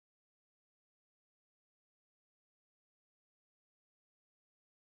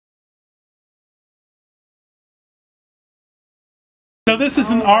So this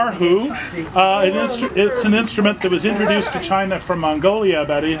is an Erhu. It's an instrument that was introduced to China from Mongolia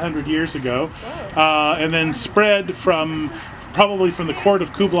about 800 years ago, and then spread probably from the court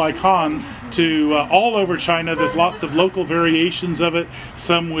of Kublai Khan to all over China. There's lots of local variations of it,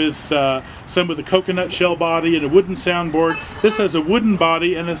 some with a coconut shell body and a wooden soundboard. This has a wooden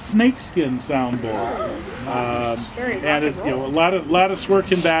body and a snakeskin soundboard. And it's, a lattice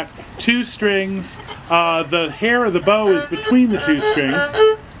work in back, 2 strings. The hair of the bow is between the 2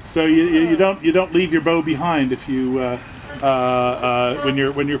 strings, so you don't leave your bow behind if you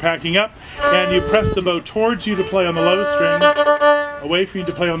when you're packing up, and you press the bow towards you to play on the low string, away from you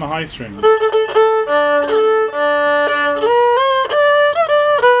to play on the high string.